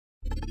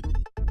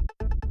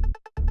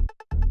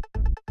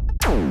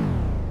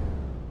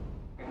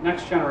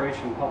next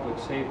generation public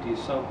safety.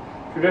 So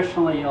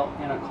traditionally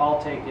in a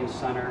call taking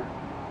center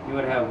you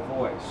would have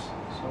voice.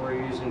 So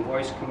we're using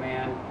voice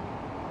command,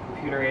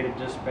 computer aided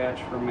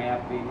dispatch for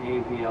mapping,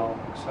 AVL,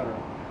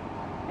 etc.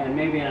 And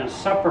maybe in a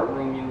separate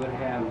room you would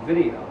have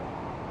video.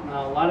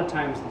 Now a lot of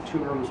times the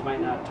two rooms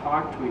might not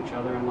talk to each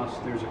other unless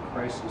there's a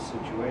crisis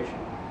situation.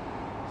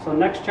 So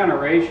next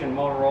generation,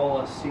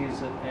 Motorola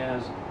sees it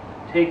as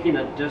taking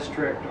a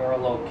district or a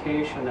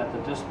location that the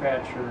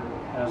dispatcher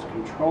has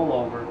control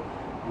over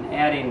and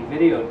adding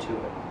video to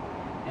it.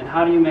 And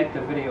how do you make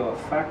the video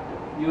effective?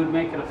 You would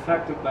make it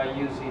effective by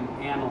using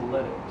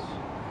analytics.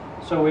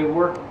 So we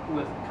work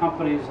with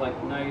companies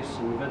like NICE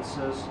and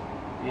VITSYS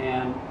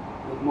and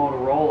with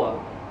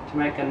Motorola to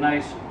make a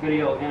nice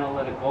video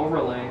analytic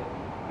overlay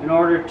in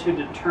order to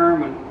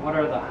determine what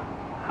are the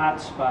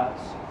hot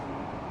spots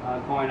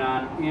going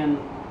on in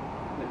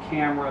the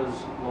camera's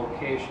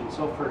location.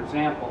 So for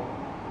example,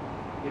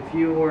 if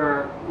you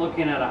were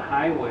looking at a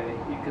highway,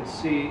 you could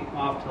see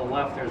off to the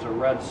left there's a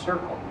red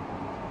circle,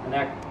 and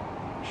that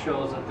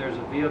shows that there's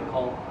a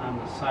vehicle on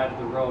the side of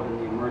the road in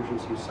the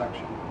emergency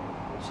section.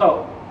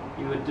 So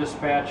you would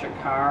dispatch a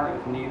car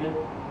if needed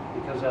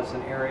because that's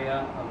an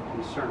area of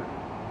concern.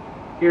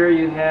 Here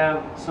you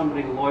have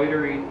somebody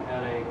loitering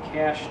at a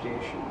cash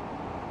station.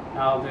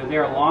 Now if they're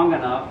there long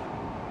enough,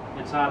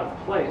 it's out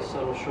of place,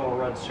 so it'll show a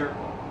red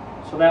circle.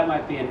 So that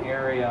might be an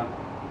area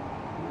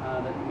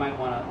that you might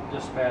want to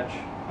dispatch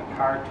a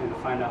car to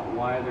find out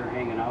why they're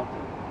hanging out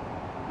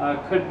there.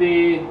 It could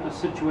be a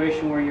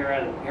situation where you're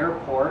at an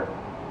airport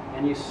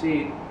and you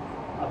see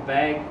a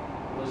bag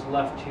was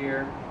left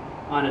here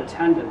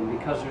unattended, and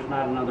because there's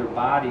not another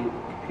body, the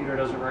computer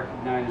doesn't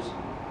recognize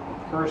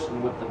the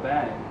person with the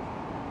bag.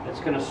 It's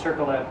going to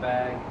circle that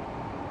bag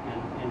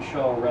and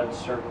show a red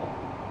circle.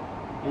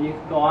 And you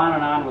can go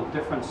on with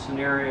different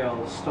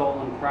scenarios: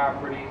 stolen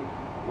property,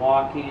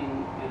 walking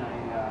in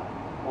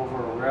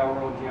over a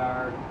railroad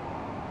yard,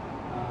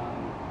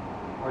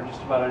 or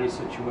just about any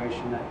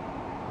situation that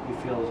you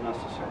feel is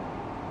necessary.